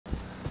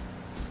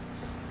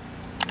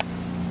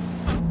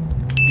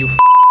You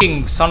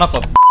f***ing son of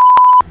a.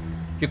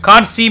 You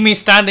can't see me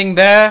standing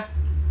there.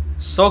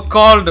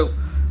 So-called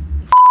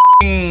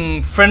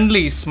f***ing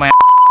friendlies, my.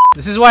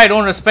 This is why I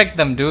don't respect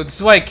them, dude. This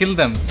is why I kill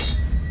them.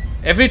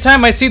 Every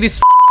time I see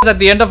these at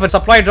the end of a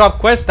supply drop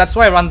quest, that's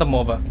why I run them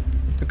over.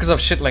 Because of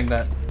shit like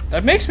that.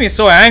 That makes me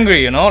so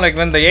angry, you know? Like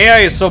when the AI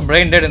is so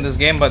brain dead in this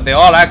game, but they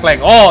all act like,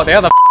 oh, they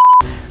are the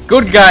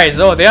good guys.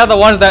 Oh, they are the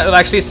ones that will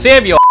actually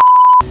save your.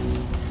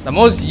 The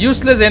most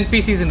useless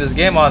NPCs in this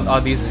game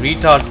are these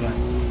retards, man.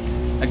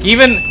 Like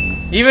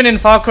even in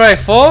Far Cry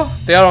 4,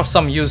 they are of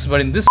some use, but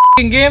in this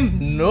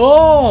game,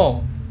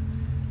 no.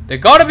 They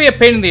gotta be a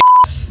pain in the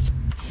ass.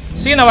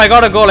 See, now I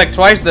gotta go like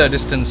twice the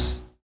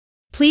distance.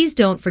 Please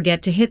don't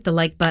forget to hit the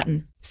like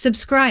button.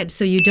 Subscribe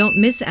so you don't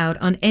miss out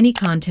on any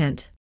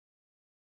content.